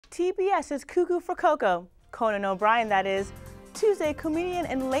TBS is cuckoo for Cocoa. Conan O'Brian, that is. Tuesday, comedian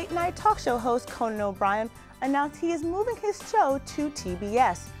and late-night talk show host Conan O'Brian announced he is moving his show to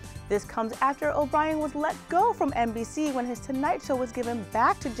TBS. This comes after O'Brian was let go from NBC when his Tonight Show was given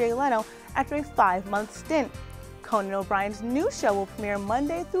back to Jay Leno after a 5-month stint. Conan O'Brien's new show will premiere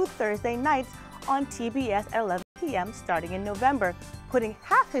Monday through Thursday nights on TBS at 11 p.m. starting in November, putting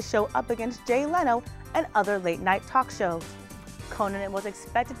half his show up against Jay Leno and other late-night talk shows. Conan was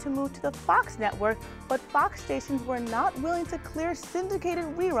expected to move to the Fox network, but Fox stations were not willing to clear syndicated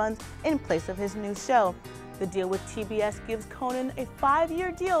reruns in place of his new show. The deal with TBS gives Conan a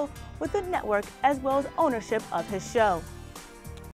 5-year deal with the network as well as ownership of his show.